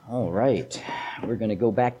All right, we're going to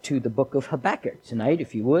go back to the book of Habakkuk tonight,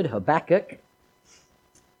 if you would. Habakkuk,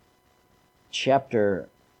 chapter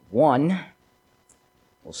 1.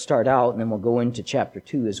 We'll start out, and then we'll go into chapter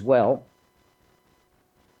 2 as well.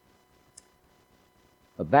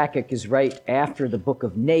 Habakkuk is right after the book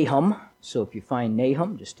of Nahum. So if you find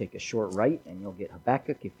Nahum, just take a short right, and you'll get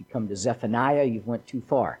Habakkuk. If you come to Zephaniah, you've went too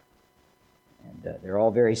far. And they're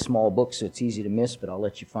all very small books, so it's easy to miss, but I'll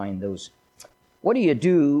let you find those. What do you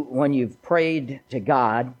do when you've prayed to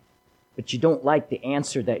God, but you don't like the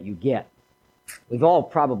answer that you get? We've all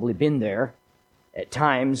probably been there. At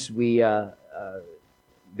times, because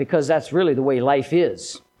that's really the way life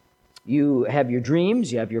is. You have your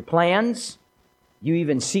dreams, you have your plans, you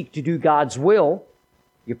even seek to do God's will.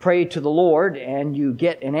 You pray to the Lord, and you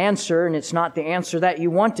get an answer, and it's not the answer that you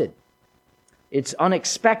wanted. It's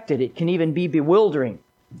unexpected. It can even be bewildering.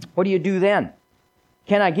 What do you do then?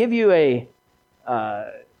 Can I give you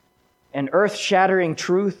an earth-shattering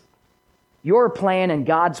truth? Your plan and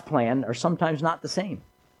God's plan are sometimes not the same.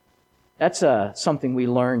 That's something we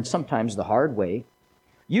learn sometimes the hard way.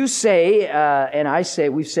 You say, and I say,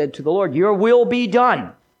 we've said to the Lord, your will be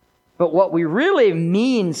done. But what we really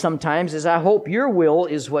mean sometimes is, I hope your will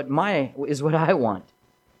is what I want.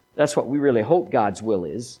 That's what we really hope God's will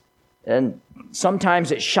is. And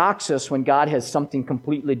sometimes it shocks us when God has something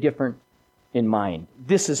completely different in mind.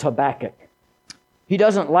 This is Habakkuk. He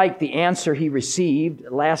doesn't like the answer he received.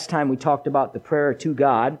 Last time we talked about the prayer to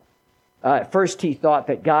God. At first he thought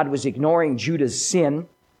that God was ignoring Judah's sin.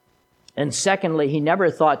 And secondly, he never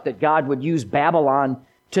thought that God would use Babylon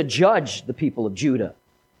to judge the people of Judah.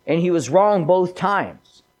 And he was wrong both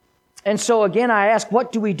times. And so again, I ask,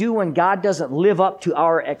 what do we do when God doesn't live up to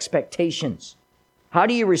our expectations? How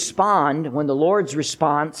do you respond when the Lord's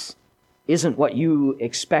response isn't what you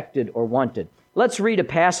expected or wanted? Let's read a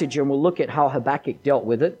passage and we'll look at how Habakkuk dealt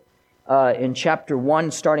with it in chapter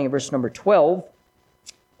 1, starting at verse number 12.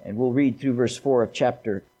 And we'll read through verse 4 of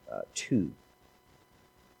chapter 2.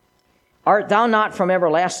 Art thou not from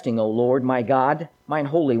everlasting, O Lord, my God, mine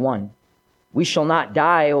Holy One? We shall not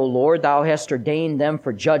die, O Lord. Thou hast ordained them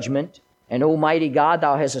for judgment, and, O mighty God,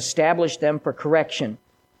 thou hast established them for correction.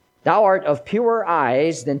 Thou art of purer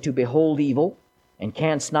eyes than to behold evil, and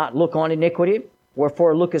canst not look on iniquity.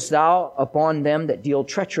 Wherefore lookest thou upon them that deal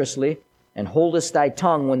treacherously, and holdest thy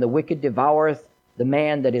tongue when the wicked devoureth the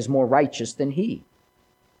man that is more righteous than he.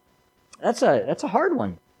 That's a hard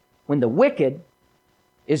one. When the wicked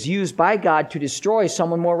is used by God to destroy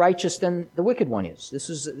someone more righteous than the wicked one is. This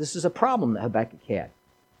is a problem that Habakkuk had.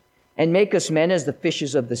 And make us men as the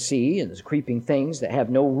fishes of the sea, and as creeping things that have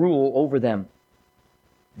no rule over them.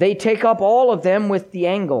 They take up all of them with the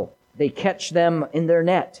angle. They catch them in their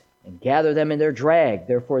net, and gather them in their drag.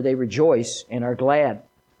 Therefore they rejoice and are glad.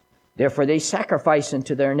 Therefore they sacrifice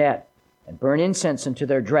into their net, and burn incense into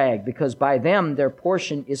their drag, because by them their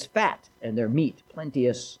portion is fat, and their meat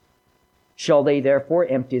plenteous. Shall they therefore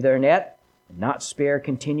empty their net, and not spare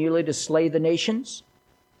continually to slay the nations?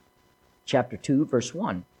 Chapter 2, verse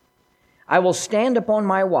 1. I will stand upon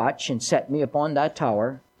my watch, and set me upon that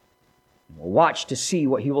tower, and will watch to see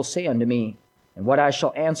what he will say unto me, and what I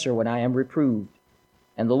shall answer when I am reproved.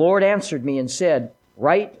 And the Lord answered me and said,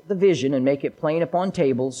 Write the vision, and make it plain upon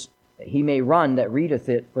tables, that he may run that readeth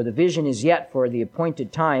it. For the vision is yet for the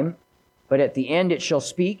appointed time, but at the end it shall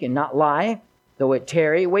speak and not lie. Though it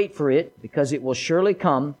tarry, wait for it, because it will surely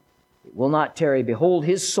come. It will not tarry. Behold,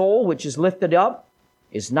 his soul, which is lifted up,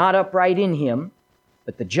 is not upright in him,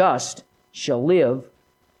 but the just shall live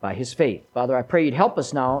by his faith. Father, I pray you'd help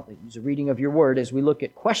us now, use a reading of your word, as we look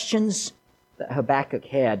at questions that Habakkuk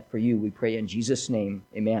had for you. We pray in Jesus' name,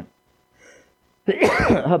 amen.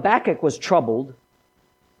 Habakkuk was troubled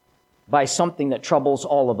by something that troubles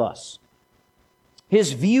all of us.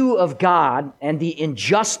 His view of God and the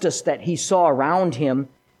injustice that he saw around him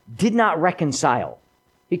did not reconcile.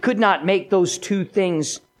 He could not make those two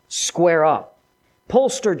things square up.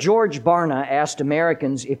 Pollster George Barna asked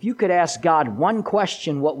Americans, if you could ask God one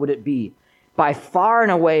question, what would it be? By far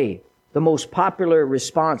and away, the most popular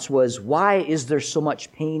response was, why is there so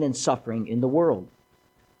much pain and suffering in the world?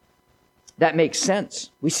 That makes sense.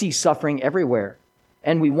 We see suffering everywhere,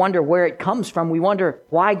 and we wonder where it comes from. We wonder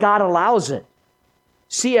why God allows it.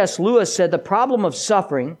 C.S. Lewis said the problem of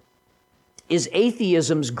suffering is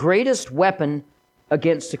atheism's greatest weapon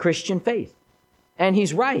against the Christian faith. And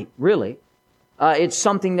he's right, really. It's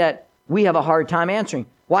something that we have a hard time answering.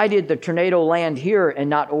 Why did the tornado land here and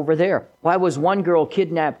not over there? Why was one girl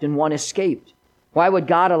kidnapped and one escaped? Why would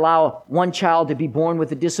God allow one child to be born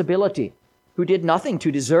with a disability who did nothing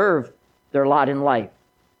to deserve their lot in life?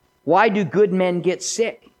 Why do good men get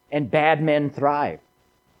sick and bad men thrive?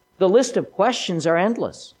 The list of questions are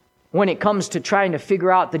endless when it comes to trying to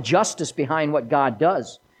figure out the justice behind what God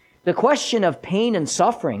does. The question of pain and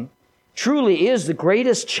suffering truly is the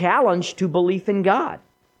greatest challenge to belief in God.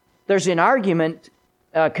 There's an argument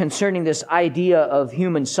concerning this idea of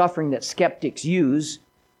human suffering that skeptics use.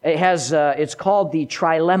 It's called the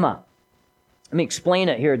trilemma. Let me explain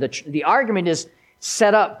it here. The argument is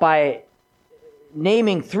set up by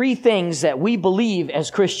naming three things that we believe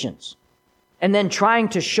as Christians, and then trying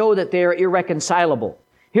to show that they are irreconcilable.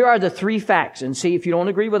 Here are the three facts, and see if you don't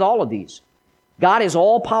agree with all of these. God is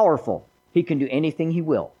all-powerful. He can do anything He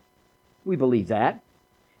will. We believe that.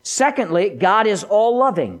 Secondly, God is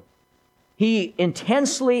all-loving. He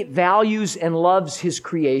intensely values and loves His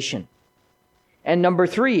creation. And number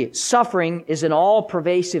three, suffering is an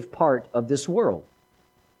all-pervasive part of this world.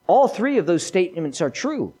 All three of those statements are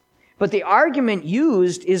true. But the argument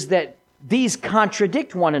used is that these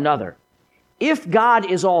contradict one another. If God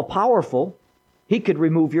is all-powerful, He could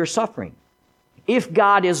remove your suffering. If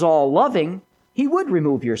God is all-loving, He would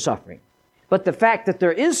remove your suffering. But the fact that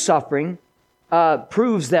there is suffering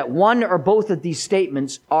proves that one or both of these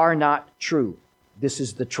statements are not true. This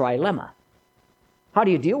is the trilemma. How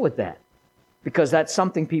do you deal with that? Because that's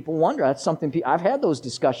something people wonder. That's something I've had those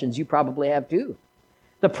discussions. You probably have too.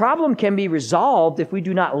 The problem can be resolved if we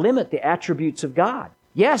do not limit the attributes of God.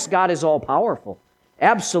 Yes, God is all-powerful.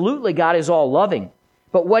 Absolutely, God is all-loving.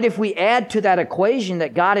 But what if we add to that equation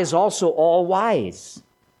that God is also all-wise?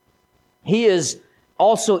 He is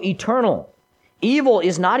also eternal. Evil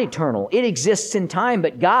is not eternal. It exists in time,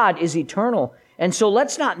 but God is eternal. And so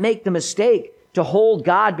let's not make the mistake to hold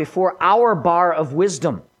God before our bar of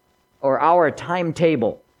wisdom or our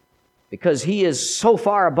timetable, because He is so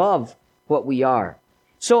far above what we are.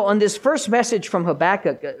 So on this first message from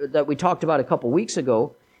Habakkuk that we talked about a couple weeks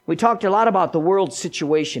ago, we talked a lot about the world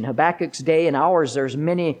situation. Habakkuk's day and ours, there's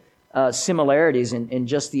many similarities in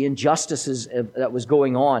just the injustices that was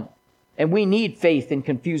going on. And we need faith in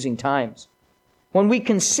confusing times. When we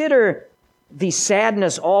consider the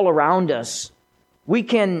sadness all around us, we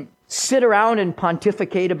can sit around and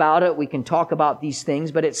pontificate about it. We can talk about these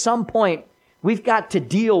things. But at some point, we've got to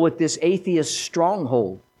deal with this atheist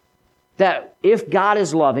stronghold. That if God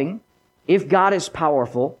is loving, if God is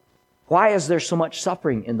powerful, why is there so much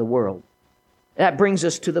suffering in the world? That brings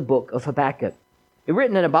us to the book of Habakkuk.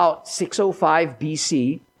 Written in about 605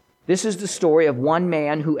 BC, this is the story of one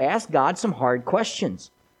man who asked God some hard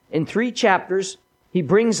questions. In 3 chapters, he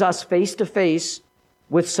brings us face to face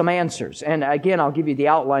with some answers. And again, I'll give you the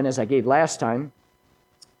outline as I gave last time.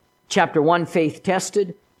 Chapter 1, faith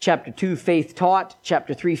tested. Chapter 2, faith taught.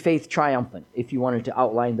 Chapter 3, faith triumphant, if you wanted to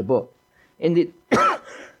outline the book. In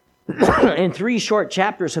 3 short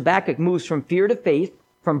chapters, Habakkuk moves from fear to faith,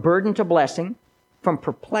 from burden to blessing, from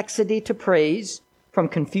perplexity to praise, from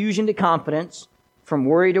confusion to confidence, from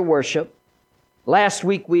worry to worship. Last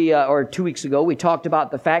week, or 2 weeks ago, we talked about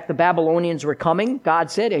the fact the Babylonians were coming, God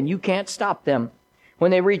said, and you can't stop them. When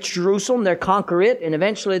they reach Jerusalem, they'll conquer it, and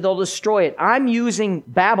eventually they'll destroy it. I'm using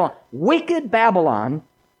Babylon, wicked Babylon,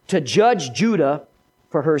 to judge Judah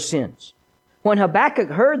for her sins. When Habakkuk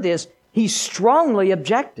heard this, he strongly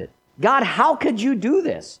objected. God, how could you do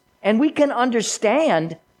this? And we can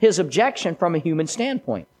understand his objection from a human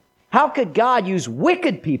standpoint. How could God use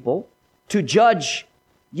wicked people to judge,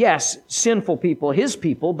 yes, sinful people, his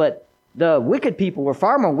people, but the wicked people were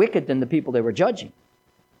far more wicked than the people they were judging?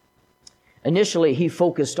 Initially, he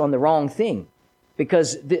focused on the wrong thing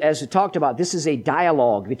because, as we talked about, this is a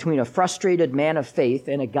dialogue between a frustrated man of faith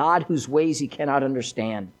and a God whose ways he cannot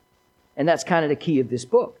understand. And that's kind of the key of this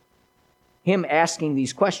book. Him asking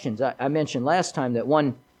these questions. I mentioned last time that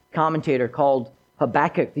one commentator called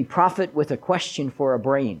Habakkuk the prophet with a question for a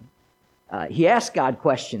brain. He asked God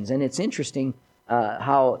questions, and it's interesting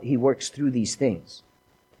how he works through these things.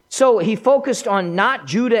 So he focused on not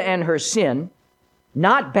Judah and her sin,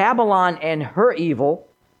 not Babylon and her evil,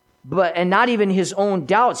 and not even his own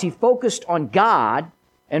doubts. He focused on God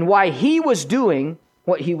and why he was doing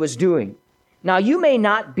what he was doing. Now, you may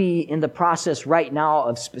not be in the process right now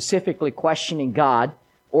of specifically questioning God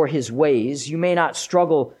or his ways. You may not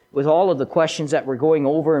struggle with all of the questions that we're going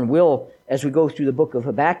over and will as we go through the book of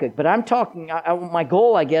Habakkuk. But I'm talking, my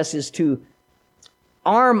goal, I guess, is to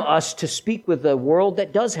arm us to speak with the world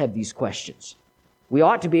that does have these questions. We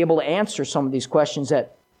ought to be able to answer some of these questions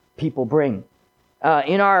that people bring.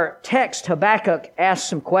 In our text, Habakkuk asks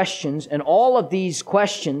some questions, and all of these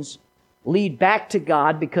questions lead back to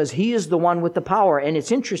God because he is the one with the power. And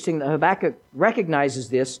it's interesting that Habakkuk recognizes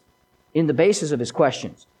this in the basis of his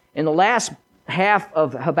questions. In the last half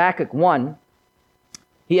of Habakkuk 1,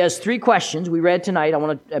 he has 3 questions we read tonight. I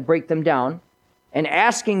want to break them down. And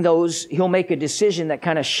asking those, he'll make a decision that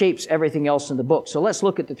kind of shapes everything else in the book. So let's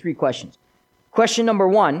look at the 3 questions. Question number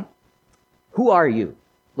 1, who are you?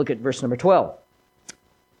 Look at verse number 12.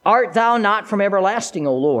 Art thou not from everlasting,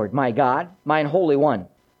 O Lord, my God, mine Holy One?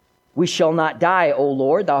 We shall not die, O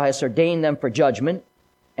Lord. Thou hast ordained them for judgment.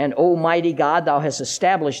 And, O mighty God, thou hast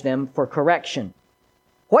established them for correction.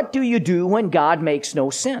 What do you do when God makes no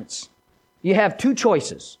sense? You have 2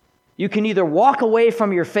 choices. You can either walk away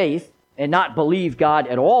from your faith and not believe God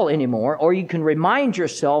at all anymore, or you can remind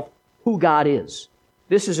yourself who God is.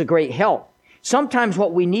 This is a great help. Sometimes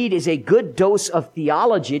what we need is a good dose of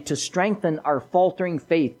theology to strengthen our faltering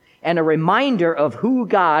faith and a reminder of who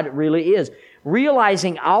God really is,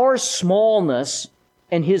 realizing our smallness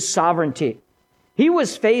and His sovereignty. He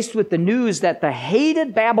was faced with the news that the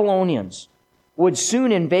hated Babylonians would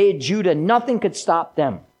soon invade Judah. Nothing could stop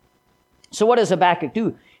them. So what does Habakkuk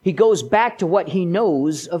do? He goes back to what he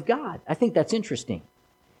knows of God. I think that's interesting.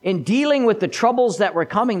 In dealing with the troubles that were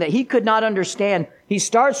coming that he could not understand, he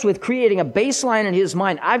starts with creating a baseline in his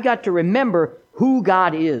mind. I've got to remember who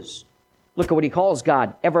God is. Look at what he calls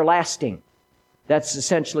God, everlasting. That's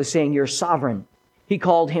essentially saying you're sovereign. He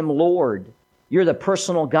called him Lord. You're the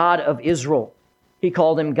personal God of Israel. He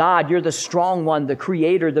called him God. You're the strong one, the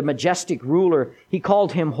creator, the majestic ruler. He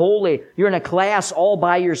called him holy. You're in a class all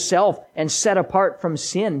by yourself and set apart from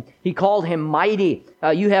sin. He called him mighty.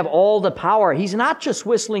 You have all the power. He's not just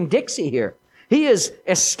whistling Dixie here. He is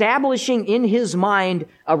establishing in his mind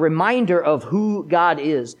a reminder of who God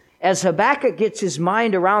is. As Habakkuk gets his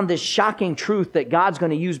mind around this shocking truth that God's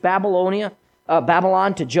going to use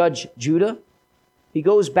Babylon to judge Judah, he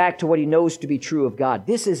goes back to what he knows to be true of God.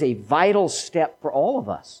 This is a vital step for all of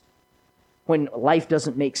us when life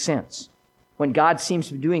doesn't make sense, when God seems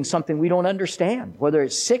to be doing something we don't understand, whether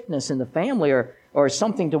it's sickness in the family or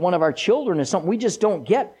something to one of our children or something we just don't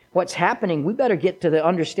get what's happening. We better get to the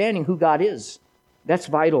understanding who God is. That's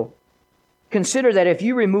vital. Consider that if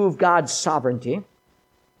you remove God's sovereignty,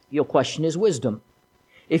 you'll question His wisdom.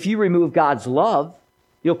 If you remove God's love,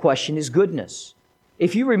 you'll question His goodness.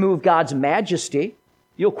 If you remove God's majesty,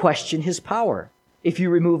 you'll question His power. If you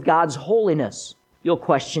remove God's holiness, you'll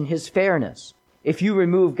question His fairness. If you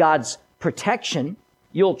remove God's protection,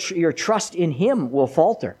 your trust in Him will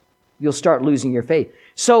falter. You'll start losing your faith.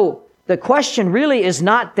 So the question really is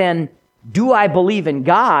not then, do I believe in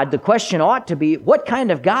God? The question ought to be, what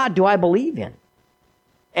kind of God do I believe in?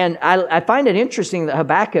 And I find it interesting that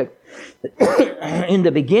Habakkuk, in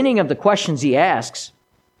the beginning of the questions he asks,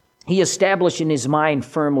 he established in his mind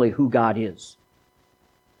firmly who God is.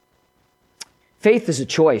 Faith is a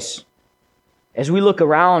choice. As we look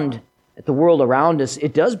around at the world around us,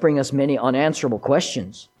 it does bring us many unanswerable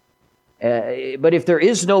questions. But if there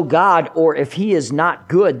is no God, or if He is not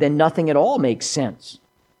good, then nothing at all makes sense.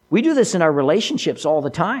 We do this in our relationships all the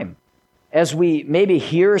time. As we maybe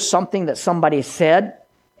hear something that somebody said,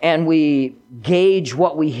 and we gauge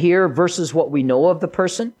what we hear versus what we know of the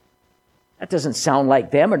person, that doesn't sound like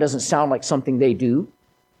them, or doesn't sound like something they do.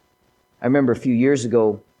 I remember a few years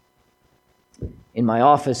ago, in my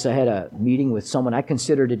office, I had a meeting with someone I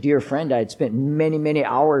considered a dear friend. I had spent many, many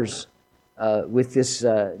hours with this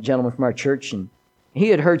gentleman from our church, and he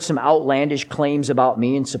had heard some outlandish claims about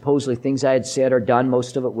me and supposedly things I had said or done.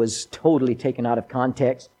 Most of it was totally taken out of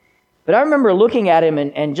context. But I remember looking at him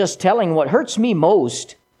and just telling, what hurts me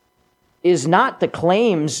most is not the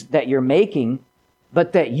claims that you're making,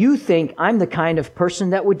 but that you think I'm the kind of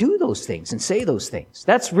person that would do those things and say those things.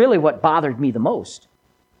 That's really what bothered me the most.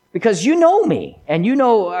 Because you know me, and you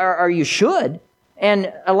know, or you should,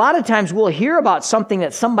 and a lot of times we'll hear about something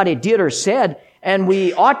that somebody did or said, and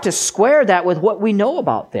we ought to square that with what we know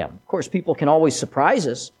about them. Of course, people can always surprise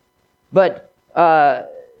us, but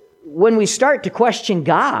when we start to question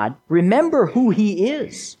God, remember who He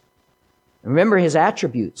is. Remember His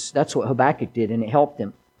attributes. That's what Habakkuk did, and it helped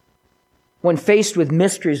him. When faced with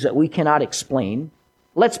mysteries that we cannot explain,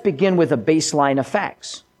 let's begin with a baseline of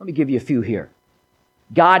facts. Let me give you a few here.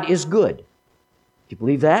 God is good. Do you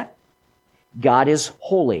believe that? God is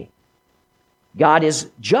holy. God is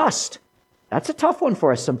just. That's a tough one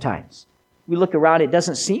for us sometimes. We look around, it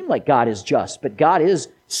doesn't seem like God is just, but God is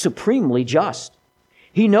supremely just.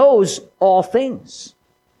 He knows all things.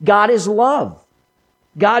 God is love.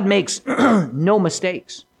 God makes no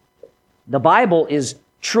mistakes. The Bible is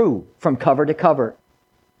true from cover to cover.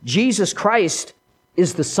 Jesus Christ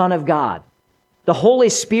is the Son of God. The Holy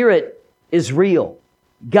Spirit is real.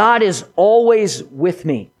 God is always with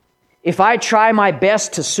me. If I try my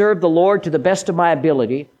best to serve the Lord to the best of my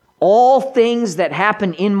ability, all things that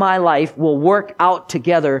happen in my life will work out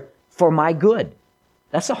together for my good.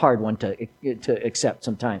 That's a hard one to accept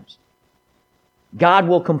sometimes. God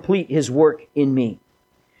will complete His work in me.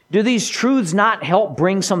 Do these truths not help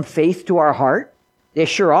bring some faith to our heart? They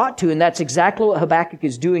sure ought to, and that's exactly what Habakkuk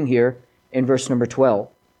is doing here in verse number 12.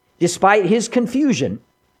 Despite his confusion,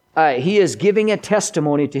 he is giving a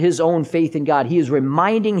testimony to his own faith in God. He is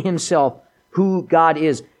reminding himself who God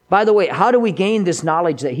is. By the way, how do we gain this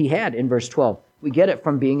knowledge that he had in verse 12? We get it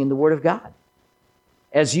from being in the Word of God.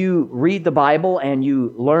 As you read the Bible and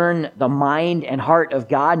you learn the mind and heart of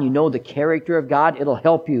God, and you know the character of God, it'll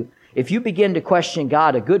help you. If you begin to question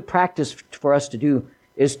God, a good practice for us to do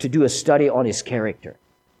is to do a study on His character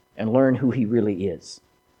and learn who He really is.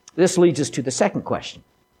 This leads us to the second question.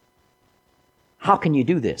 How can you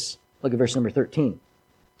do this? Look at verse number 13.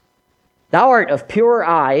 Thou art of purer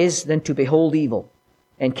eyes than to behold evil,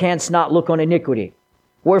 and canst not look on iniquity.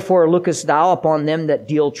 Wherefore lookest thou upon them that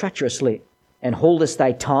deal treacherously, and holdest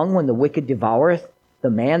thy tongue when the wicked devoureth the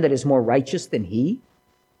man that is more righteous than he?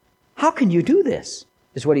 How can you do this?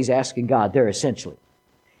 Is what he's asking God there essentially.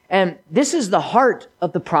 And this is the heart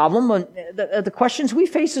of the problem, the questions we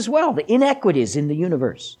face as well, the inequities in the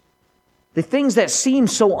universe, the things that seem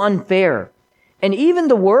so unfair. And even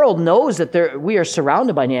the world knows that we are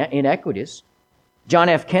surrounded by inequities. John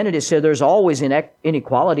F. Kennedy said there's always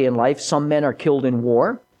inequality in life. Some men are killed in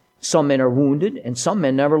war, some men are wounded, and some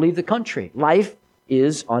men never leave the country. Life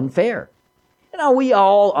is unfair. Now, we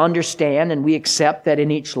all understand and we accept that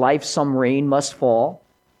in each life some rain must fall.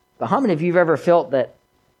 But how many of you have ever felt that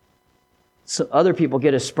some other people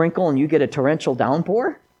get a sprinkle and you get a torrential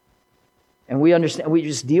downpour? And we understand, we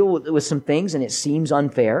just deal with some things and it seems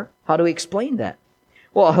unfair. How do we explain that?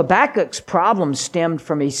 Well, Habakkuk's problem stemmed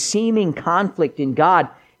from a seeming conflict in God.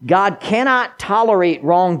 God cannot tolerate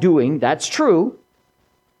wrongdoing. That's true.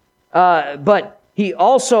 But He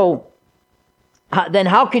also, then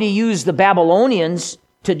how could He use the Babylonians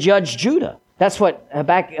to judge Judah? That's what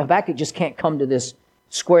Habakkuk just can't come to this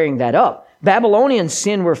squaring that up. Babylonians'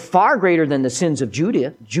 sin were far greater than the sins of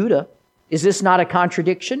Judah. Is this not a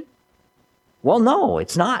contradiction? Well, no,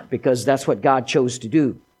 it's not, because that's what God chose to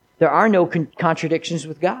do. There are no contradictions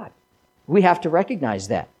with God. We have to recognize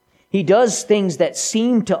that. He does things that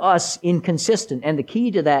seem to us inconsistent, and the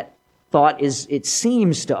key to that thought is it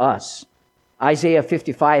seems to us. Isaiah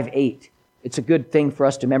 55:8. It's a good thing for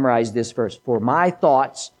us to memorize this verse. For my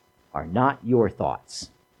thoughts are not your thoughts.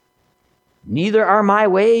 Neither are my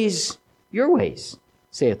ways your ways,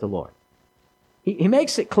 saith the Lord. He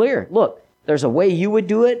makes it clear. Look, there's a way you would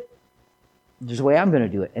do it. There's a way I'm going to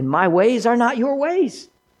do it. And my ways are not your ways.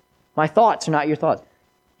 My thoughts are not your thoughts.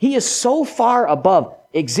 He is so far above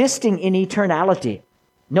existing in eternality,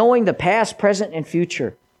 knowing the past, present, and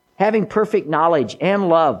future, having perfect knowledge and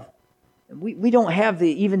love. We don't have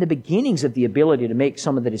even the beginnings of the ability to make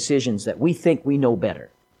some of the decisions that we think we know better.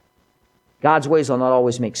 God's ways will not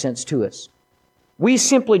always make sense to us. We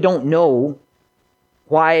simply don't know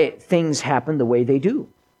why things happen the way they do.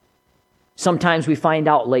 Sometimes we find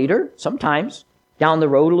out later. Sometimes down the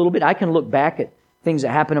road a little bit, I can look back at things that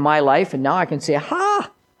happened in my life, and now I can say,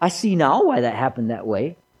 I see now why that happened that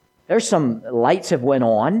way. There's some lights have went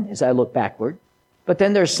on as I look backward. But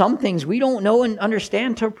then there's some things we don't know and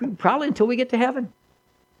understand probably until we get to heaven.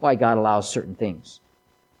 Why God allows certain things.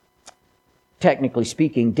 Technically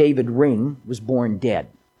speaking, David Ring was born dead.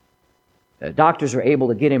 Doctors were able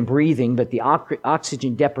to get him breathing, but the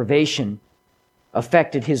oxygen deprivation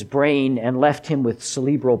affected his brain and left him with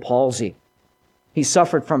cerebral palsy. He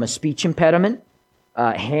suffered from a speech impediment,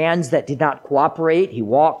 hands that did not cooperate. He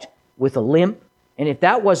walked with a limp. And if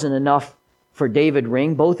that wasn't enough for David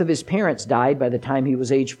Ring, both of his parents died by the time he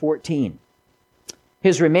was age 14.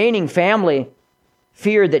 His remaining family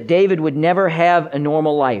feared that David would never have a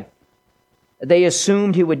normal life. They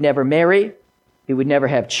assumed he would never marry, he would never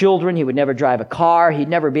have children, he would never drive a car, he'd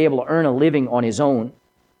never be able to earn a living on his own.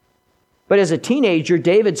 But as a teenager,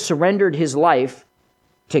 David surrendered his life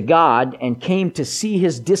to God and came to see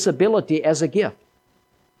his disability as a gift.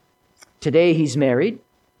 Today he's married,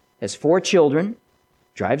 has 4 children,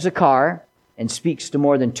 drives a car, and speaks to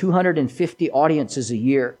more than 250 audiences a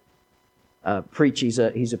year. He's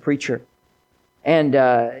a preacher. And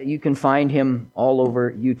you can find him all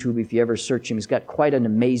over YouTube if you ever search him. He's got quite an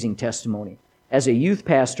amazing testimony. As a youth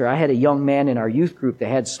pastor, I had a young man in our youth group that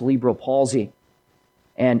had cerebral palsy.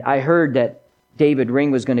 And I heard that David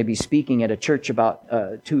Ring was going to be speaking at a church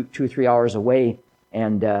about 2 or 3 hours away.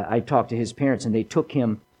 And I talked to his parents, and they took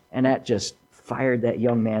him, and that just fired that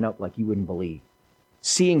young man up like you wouldn't believe.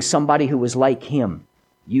 Seeing somebody who was like him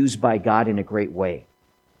used by God in a great way.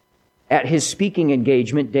 At his speaking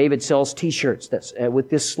engagement, David sells T-shirts that's with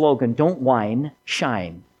this slogan, "Don't whine,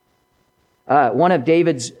 shine." One of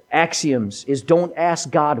David's axioms is don't ask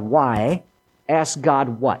God why, Ask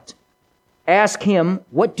God what? Ask Him,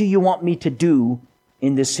 what do you want me to do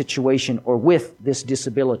in this situation or with this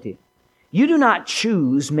disability? You do not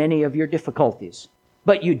choose many of your difficulties,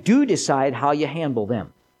 but you do decide how you handle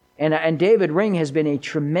them. And David Ring has been a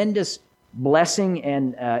tremendous blessing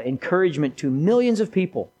and encouragement to millions of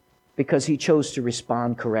people because he chose to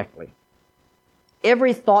respond correctly.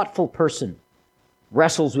 Every thoughtful person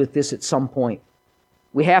wrestles with this at some point.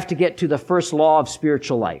 We have to get to the first law of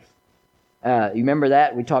spiritual life. You remember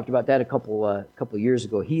that? We talked about that a couple years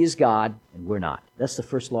ago. He is God, and we're not. That's the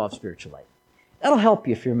first law of spiritual life. That'll help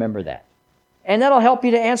you if you remember that. And that'll help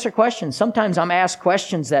you to answer questions. Sometimes I'm asked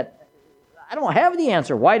questions that I don't have the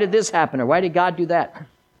answer. Why did this happen? Or why did God do that?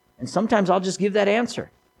 And sometimes I'll just give that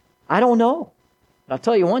answer. I don't know. But I'll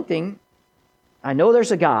tell you one thing. I know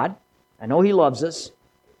there's a God. I know He loves us.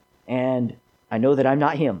 And I know that I'm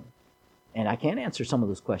not Him. And I can't answer some of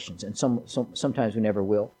those questions. And sometimes we never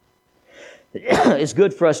will. It's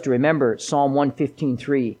good for us to remember Psalm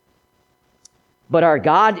 115:3. But our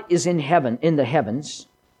God is in heaven, in the heavens.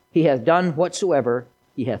 He hath done whatsoever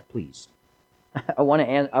He hath pleased. I want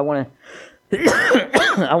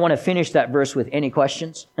to finish that verse with any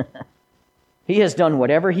questions. He has done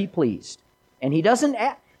whatever He pleased. And He does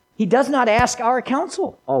not ask our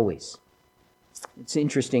counsel always. It's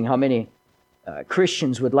interesting how many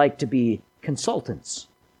Christians would like to be consultants.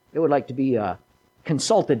 They would like to be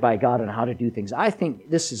consulted by God on how to do things. I think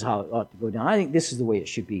this is how it ought to go down. I think this is the way it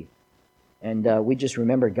should be. And we just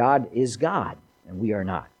remember God is God, and we are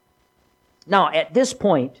not. Now, at this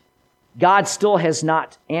point, God still has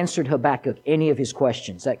not answered Habakkuk any of his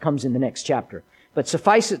questions. That comes in the next chapter. But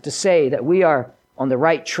suffice it to say that we are on the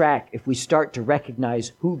right track if we start to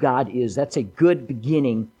recognize who God is. That's a good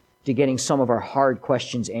beginning to getting some of our hard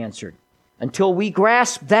questions answered. Until we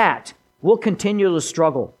grasp that, we'll continue to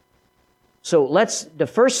struggle. So the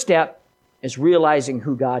first step is realizing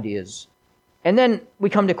who God is. And then we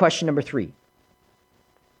come to question number 3.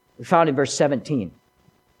 We found in verse 17.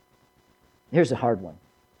 Here's a hard one.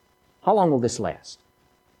 How long will this last?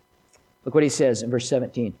 Look what he says in verse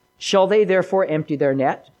 17. Shall they therefore empty their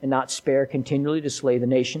net and not spare continually to slay the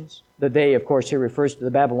nations? The they, of course, here refers to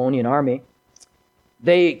the Babylonian army.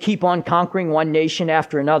 They keep on conquering one nation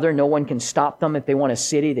after another. No one can stop them. If they want a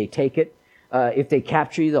city, they take it. If they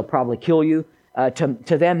capture you, they'll probably kill you.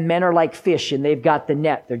 To them, men are like fish, and they've got the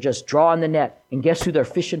net. They're just drawing the net. And guess who they're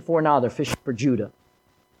fishing for now? They're fishing for Judah.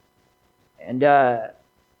 And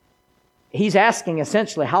he's asking,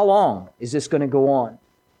 essentially, how long is this going to go on?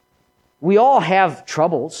 We all have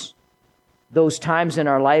troubles. Those times in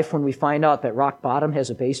our life when we find out that rock bottom has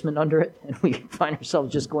a basement under it, and we find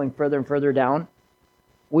ourselves just going further and further down.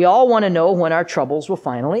 We all want to know when our troubles will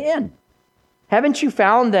finally end. Haven't you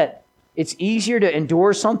found that it's easier to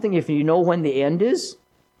endure something if you know when the end is?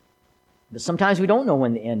 But sometimes we don't know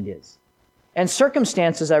when the end is. And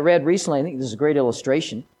circumstances, I read recently, I think this is a great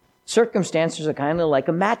illustration. Circumstances are kind of like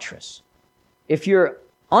a mattress. If you're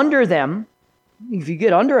under them, if you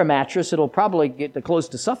get under a mattress, it'll probably get close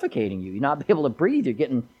to suffocating you. You'll not be able to breathe. You're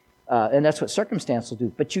getting, and that's what circumstances will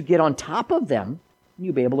do. But you get on top of them, and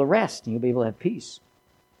you'll be able to rest, and you'll be able to have peace.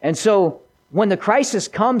 And so when the crisis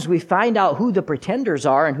comes, we find out who the pretenders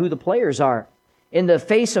are and who the players are. In the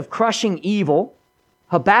face of crushing evil,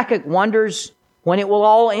 Habakkuk wonders when it will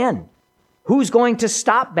all end. Who's going to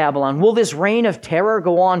stop Babylon? Will this reign of terror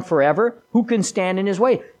go on forever? Who can stand in his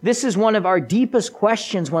way? This is one of our deepest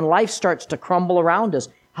questions when life starts to crumble around us.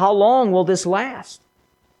 How long will this last?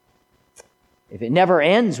 If it never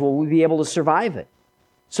ends, will we be able to survive it?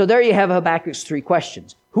 So there you have Habakkuk's 3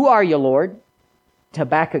 questions. Who are you, Lord?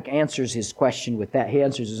 Habakkuk answers his question with that. He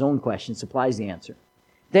answers his own question, supplies the answer.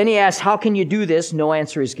 Then he asks, how can you do this? No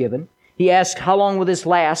answer is given. He asks, how long will this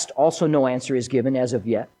last? Also no answer is given as of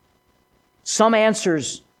yet. Some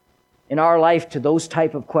answers in our life to those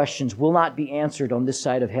type of questions will not be answered on this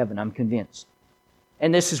side of heaven, I'm convinced.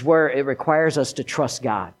 And this is where it requires us to trust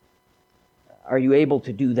God. Are you able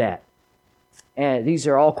to do that? And these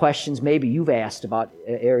are all questions maybe you've asked about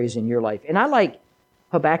areas in your life. And I like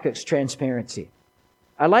Habakkuk's transparency.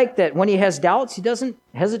 I like that when he has doubts, he doesn't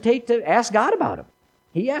hesitate to ask God about them.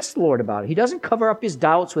 He asks the Lord about it. He doesn't cover up his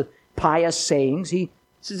doubts with pious sayings. He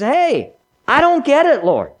says, hey, I don't get it,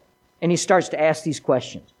 Lord. And he starts to ask these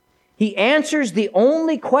questions. He answers the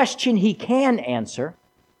only question he can answer,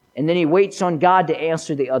 and then he waits on God to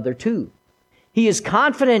answer the other 2. He is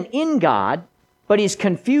confident in God, but he's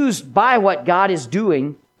confused by what God is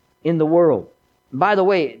doing in the world. And by the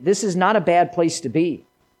way, this is not a bad place to be.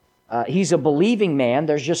 He's a believing man.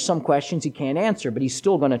 There's just some questions he can't answer, but he's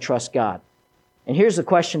still going to trust God. And here's the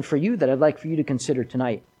question for you that I'd like for you to consider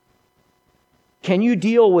tonight. Can you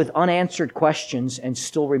deal with unanswered questions and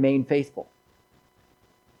still remain faithful?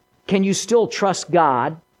 Can you still trust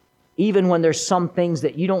God even when there's some things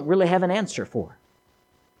that you don't really have an answer for?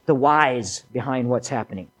 The whys behind what's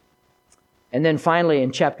happening. And then finally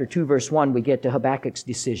in chapter 2, verse 1, we get to Habakkuk's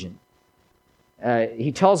decision.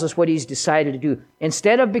 He tells us what he's decided to do.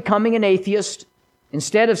 Instead of becoming an atheist,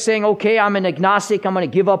 instead of saying, okay, I'm an agnostic, I'm going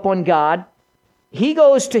to give up on God, he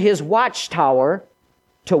goes to his watchtower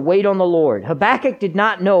to wait on the Lord. Habakkuk did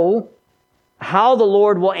not know how the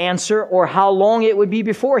Lord will answer or how long it would be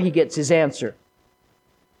before he gets his answer.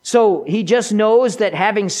 So he just knows that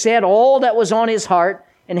having said all that was on his heart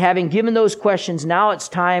and having given those questions, now it's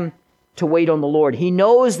time to wait on the Lord. He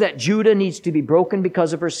knows that Judah needs to be broken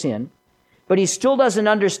because of her sin, but he still doesn't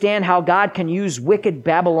understand how God can use wicked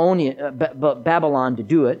Babylon to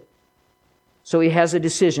do it. So he has a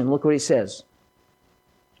decision. Look what he says.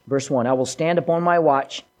 Verse 1, I will stand upon my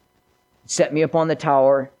watch, set me upon the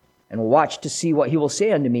tower, and will watch to see what he will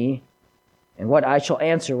say unto me, and what I shall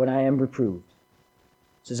answer when I am reproved.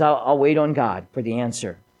 He says, I'll wait on God for the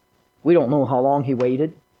answer. We don't know how long he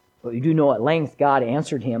waited, but we do know at length God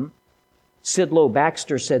answered him. Sidlow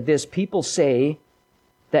Baxter said this, people say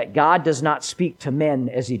that God does not speak to men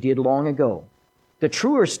as he did long ago. The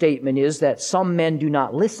truer statement is that some men do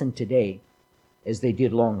not listen today as they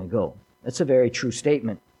did long ago. That's a very true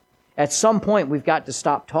statement. At some point, we've got to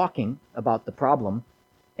stop talking about the problem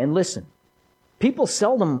and listen. People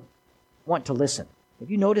seldom want to listen. Have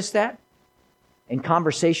you noticed that? In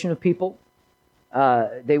conversation with people,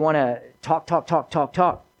 they want to talk.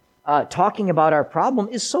 Talking about our problem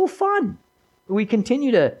is so fun. We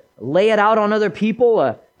continue to lay it out on other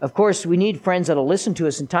people. Of course, we need friends that'll listen to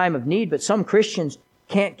us in time of need, but some Christians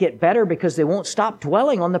can't get better because they won't stop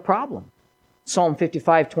dwelling on the problem. Psalm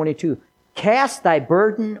 55:22. Cast thy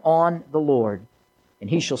burden on the Lord, and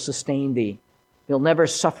he shall sustain thee. He'll never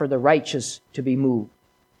suffer the righteous to be moved.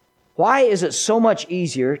 Why is it so much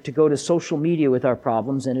easier to go to social media with our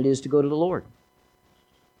problems than it is to go to the Lord?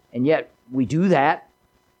 And yet we do that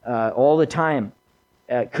all the time.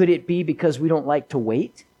 Could it be because we don't like to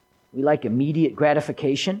wait? We like immediate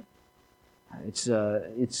gratification. It's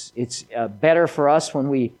better for us when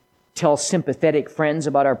we tell sympathetic friends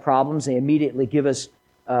about our problems. They immediately give us,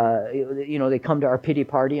 they come to our pity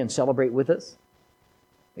party and celebrate with us.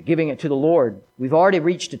 But giving it to the Lord. We've already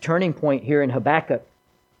reached a turning point here in Habakkuk.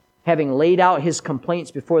 Having laid out his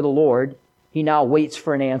complaints before the Lord, he now waits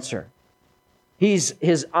for an answer. He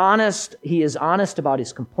is honest about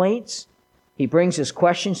his complaints. He brings his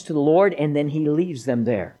questions to the Lord, and then he leaves them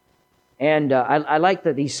there. And I like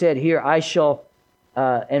that he said here,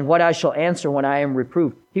 and what I shall answer when I am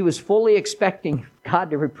reproved. He was fully expecting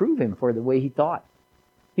God to reprove him for the way he thought.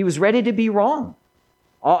 He was ready to be wrong.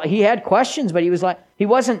 He had questions, but he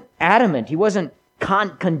wasn't adamant. He wasn't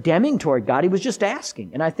condemning toward God. He was just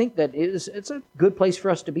asking. And I think that it's a good place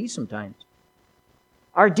for us to be sometimes.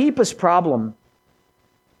 Our deepest problem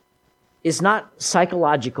is not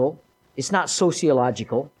psychological. It's not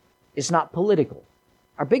sociological. It's not political.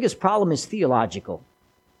 Our biggest problem is theological.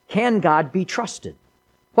 Can God be trusted?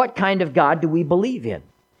 What kind of God do we believe in?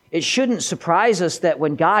 It shouldn't surprise us that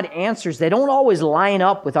when God answers, they don't always line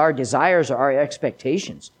up with our desires or our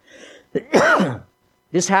expectations.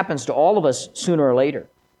 This happens to all of us sooner or later.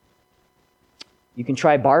 You can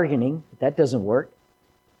try bargaining, but that doesn't work.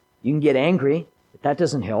 You can get angry, but that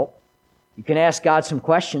doesn't help. You can ask God some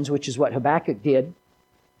questions, which is what Habakkuk did,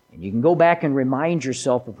 and you can go back and remind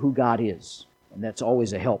yourself of who God is, and that's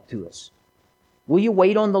always a help to us. Will you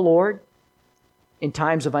wait on the Lord in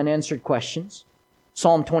times of unanswered questions?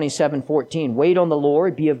 Psalm 27:14, wait on the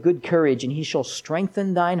Lord, be of good courage, and he shall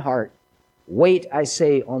strengthen thine heart. Wait, I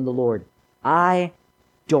say, on the Lord. I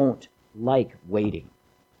don't like waiting.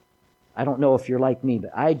 I don't know if you're like me,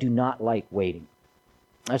 but I do not like waiting.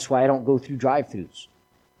 That's why I don't go through drive-thrus.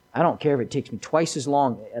 I don't care if it takes me twice as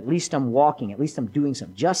long. At least I'm walking. At least I'm doing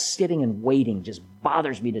something. Just sitting and waiting just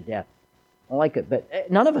bothers me to death. I don't like it, but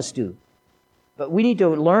none of us do. But we need to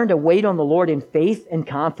learn to wait on the Lord in faith and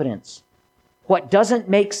confidence. What doesn't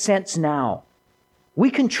make sense now, we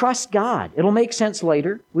can trust God. It'll make sense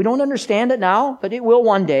later. We don't understand it now, but it will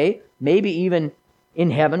one day. Maybe even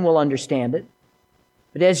in heaven we'll understand it.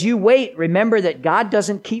 But as you wait, remember that God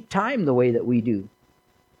doesn't keep time the way that we do.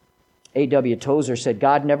 A.W. Tozer said,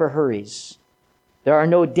 God never hurries. There are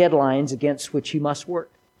no deadlines against which he must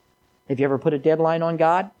work. Have you ever put a deadline on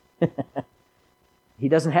God? He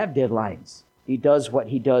doesn't have deadlines. He does what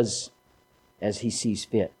he does as he sees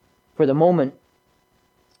fit. For the moment,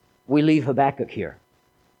 we leave Habakkuk here.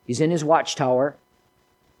 He's in his watchtower.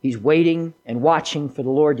 He's waiting and watching for the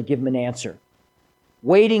Lord to give him an answer.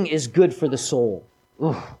 Waiting is good for the soul.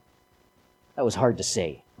 Ooh, that was hard to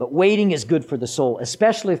say. But waiting is good for the soul,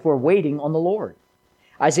 especially if we're waiting on the Lord.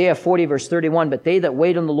 Isaiah 40, verse 31, but they that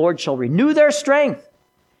wait on the Lord shall renew their strength.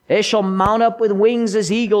 They shall mount up with wings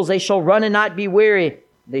as eagles. They shall run and not be weary.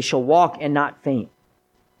 They shall walk and not faint.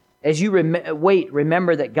 As you wait,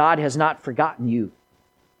 remember that God has not forgotten you.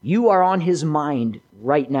 You are on His mind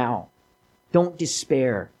right now. Don't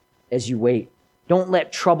despair as you wait. Don't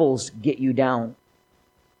let troubles get you down.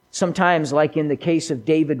 Sometimes, like in the case of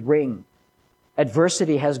David Ring,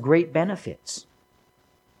 adversity has great benefits.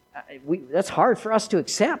 That's hard for us to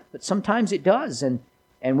accept, but sometimes it does. And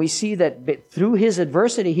we see that through his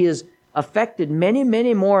adversity, he has affected many,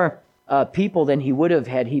 many more people than he would have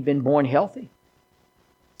had he been born healthy.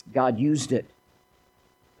 God used it.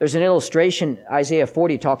 There's an illustration. Isaiah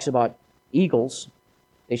 40 talks about eagles.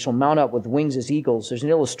 They shall mount up with wings as eagles. There's an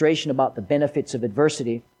illustration about the benefits of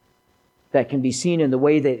adversity that can be seen in the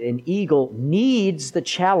way that an eagle needs the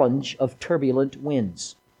challenge of turbulent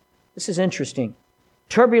winds. This is interesting.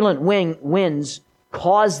 Turbulent winds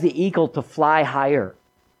cause the eagle to fly higher.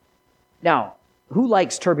 Now, who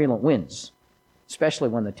likes turbulent winds? Especially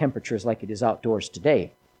when the temperature is like it is outdoors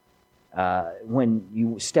today. When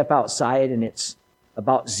you step outside and it's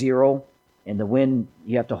about zero and the wind,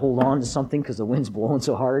 you have to hold on to something because the wind's blowing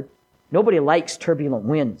so hard. Nobody likes turbulent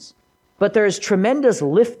winds. But there's tremendous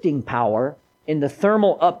lifting power in the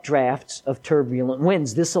thermal updrafts of turbulent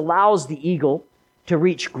winds. This allows the eagle to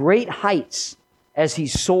reach great heights as he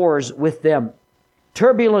soars with them.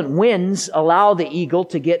 Turbulent winds allow the eagle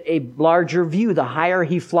to get a larger view. The higher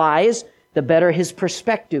he flies, the better his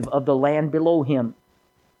perspective of the land below him.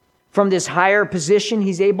 From this higher position,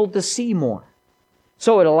 he's able to see more.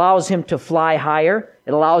 So it allows him to fly higher.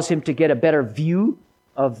 It allows him to get a better view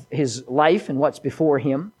of his life and what's before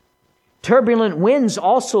him. Turbulent winds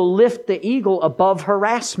also lift the eagle above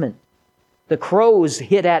harassment. The crows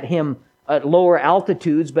hit at him at lower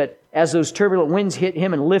altitudes, but as those turbulent winds hit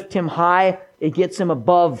him and lift him high, it gets him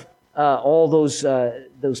above all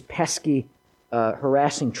those pesky,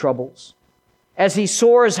 harassing troubles. As he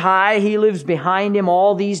soars high, he leaves behind him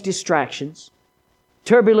all these distractions.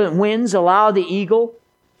 Turbulent winds allow the eagle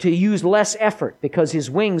to use less effort because his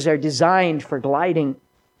wings are designed for gliding.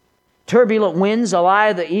 Turbulent winds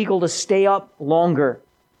allow the eagle to stay up longer.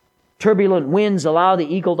 Turbulent winds allow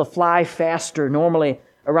the eagle to fly faster, normally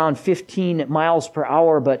around 15 miles per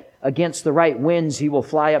hour, but against the right winds, he will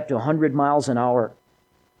fly up to 100 miles an hour.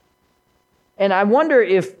 And I wonder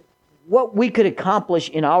if what we could accomplish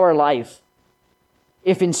in our life,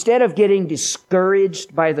 if instead of getting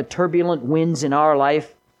discouraged by the turbulent winds in our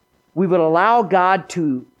life, we would allow God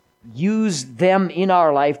to use them in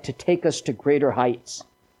our life to take us to greater heights.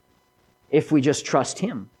 If we just trust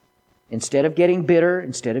Him. Instead of getting bitter,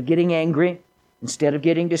 instead of getting angry, instead of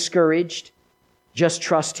getting discouraged, just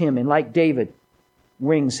trust Him. And like David,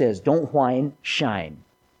 Ring says, don't whine, shine.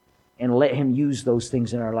 And let Him use those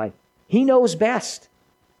things in our life. He knows best.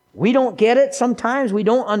 We don't get it sometimes. We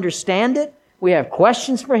don't understand it. We have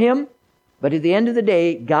questions for Him. But at the end of the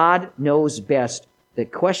day, God knows best. The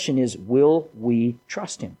question is, will we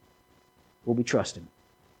trust Him? Will we trust Him?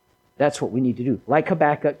 That's what we need to do. Like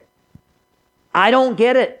Habakkuk, I don't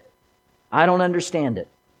get it. I don't understand it.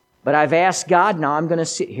 But I've asked God, now I'm going to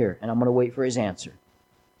sit here and I'm going to wait for His answer.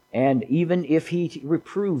 And even if He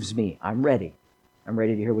reproves me, I'm ready. I'm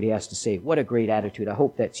ready to hear what He has to say. What a great attitude. I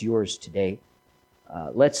hope that's yours today.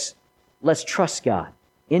 Let's trust God.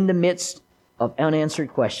 In the midst of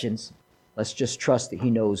unanswered questions, let's just trust that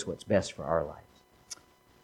He knows what's best for our life.